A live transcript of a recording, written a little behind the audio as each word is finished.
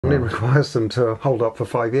and it requires them to hold up for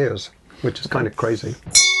 5 years, which is kind of crazy.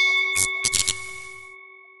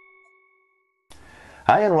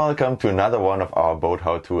 Hi and welcome to another one of our Boat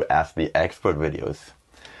How To Ask the Expert videos.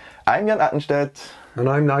 I'm Jan Attenstedt. And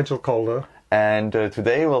I'm Nigel Calder. And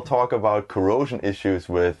today we'll talk about corrosion issues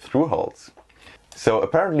with Thru-Hulls. So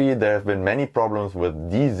apparently there have been many problems with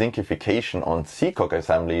dezincification on seacock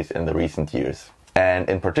assemblies in the recent years. And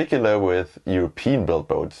in particular with European built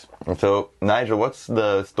boats. And so Nigel, what's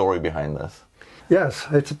the story behind this? Yes,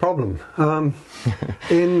 it's a problem.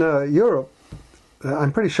 In Europe,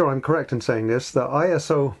 I'm pretty sure I'm correct in saying this, the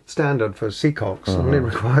ISO standard for seacocks only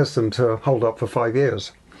requires them to hold up for 5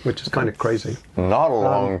 years, which is kind of crazy. Not a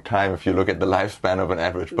long time if you look at the lifespan of an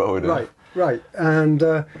average boat. Right.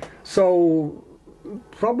 And so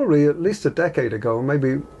probably at least a decade ago,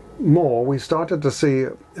 maybe more, we started to see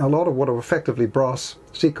a lot of what are effectively brass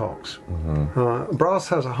seacocks. Brass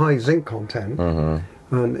has a high zinc content,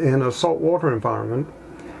 and in a saltwater environment,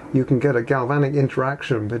 you can get a galvanic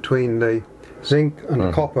interaction between the zinc and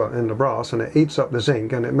the copper in the brass, and it eats up the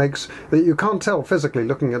zinc, and it makes, you can't tell physically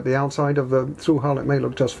looking at the outside of the through-hull, it may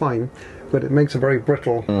look just fine, but it makes a very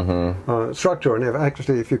brittle structure, and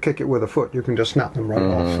if you kick it with a foot, you can just snap them right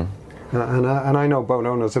off. And I know boat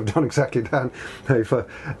owners have done exactly that.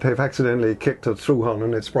 They've accidentally kicked a through-hull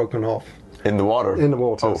and it's broken off. In the water? In the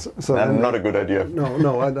water. Oh, so that's not a good idea.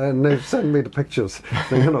 No, and they've sent me the pictures.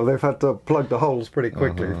 And, they've had to plug the holes pretty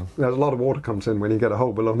quickly. There's a lot of water comes in when you get a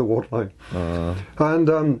hole below the waterline.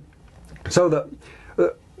 And so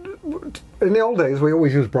in the old days we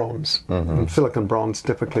always used bronze, silicon bronze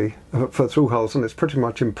typically, for through-hulls, and it's pretty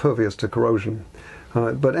much impervious to corrosion.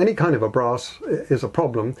 But any kind of a brass is a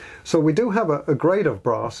problem. So we do have a grade of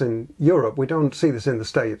brass in Europe. We don't see this in the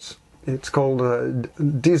States. It's called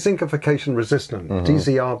dezincification resistant,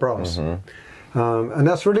 DZR brass. And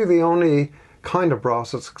that's really the only kind of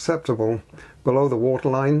brass that's acceptable below the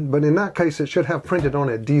waterline. But in that case, it should have printed on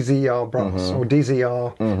it DZR brass or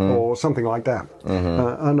DZR or something like that.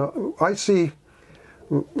 And I see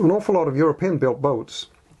an awful lot of European-built boats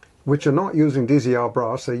which are not using DZR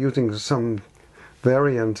brass. They're using some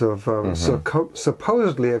variant of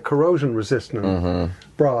supposedly a corrosion-resistant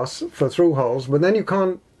brass for through-hulls, but then you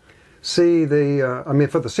can't see the,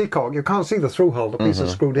 for the seacock, you can't see the through-hull, the piece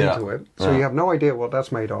is screwed into it, so you have no idea what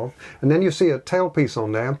that's made of. And then you see a tailpiece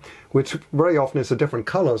on there, which very often is a different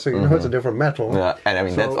color, so you know it's a different metal. Yeah, and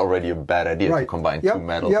that's already a bad idea to combine two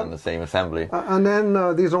metals in the same assembly. And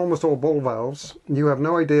then these are almost all ball valves. You have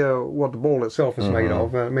no idea what the ball itself is made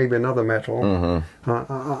of, maybe another metal.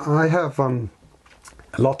 I have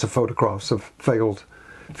lots of photographs of failed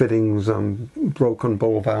fittings, broken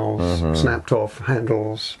ball valves, snapped off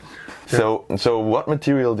handles. So what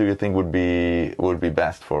material do you think would be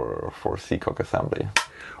best for seacock assembly?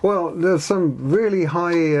 Well, there's some really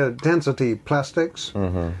high density plastics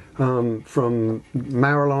from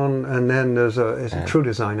Marilon, and then there's a True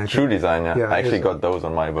Design. True Design, yeah. I actually got those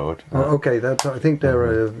on my boat. Okay, I think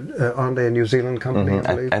they're aren't they a New Zealand company?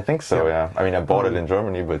 I believe. I think so. Yeah. I mean, I bought it in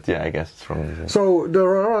Germany, but yeah, I guess it's from New Zealand. So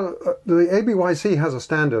there are the ABYC has a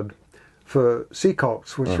standard for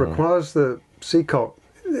seacocks which requires the seacock,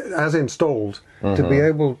 as installed, to be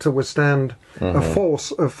able to withstand a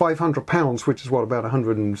force of 500 pounds, which is what, about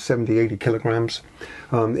 170, 80 kilograms,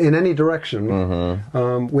 in any direction,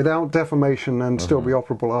 without deformation, and still be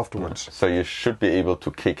operable afterwards. So you should be able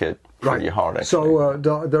to kick it pretty hard, actually.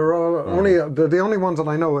 So there are only the only ones that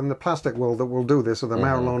I know in the plastic world that will do this are the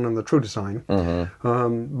Marilon and the True Design,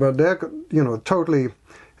 but they're totally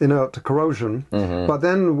inert to corrosion. But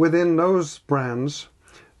then within those brands,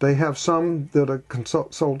 they have some that are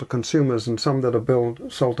sold to consumers and some that are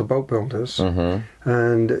sold to boat builders.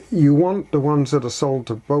 And you want the ones that are sold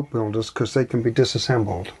to boat builders because they can be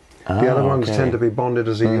disassembled. The other ones tend to be bonded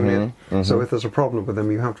as a unit, so if there's a problem with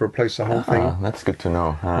them, you have to replace the whole thing. That's good to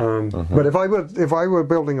know. But if I were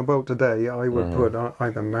building a boat today, I would put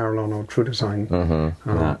either Marilon or True Design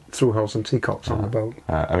through-hulls and seacocks on the boat.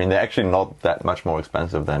 I mean, they're actually not that much more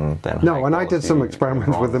expensive than No, and I did some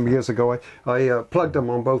experiments with them years ago. I plugged them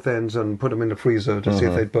on both ends and put them in the freezer to see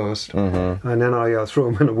if they'd burst, and then I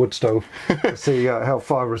threw them in a wood stove to see how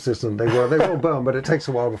fire resistant they were. They will burn, but it takes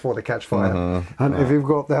a while before they catch fire. And if you've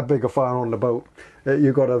got that big a fire on the boat,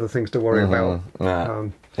 you've got other things to worry about.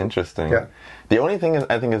 Interesting. The only thing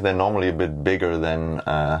I think is they're normally a bit bigger than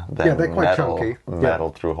they're quite chunky.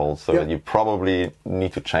 Metal through-hulls, so that you probably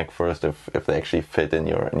need to check first if they actually fit in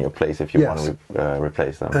your place if you want to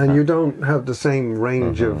replace them. And you don't have the same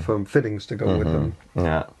range of fittings to go with them.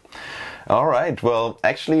 All right. Well,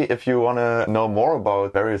 actually, if you want to know more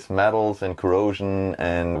about various metals and corrosion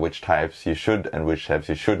and which types you should and which types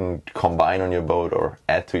you shouldn't combine on your boat or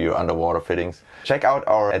add to your underwater fittings, check out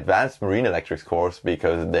our Advanced Marine Electrics course,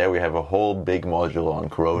 because there we have a whole big module on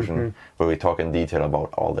corrosion where we talk in detail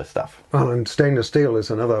about all this stuff. Well, and stainless steel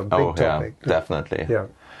is another big topic. Yeah, definitely. Yeah.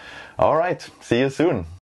 All right. See you soon.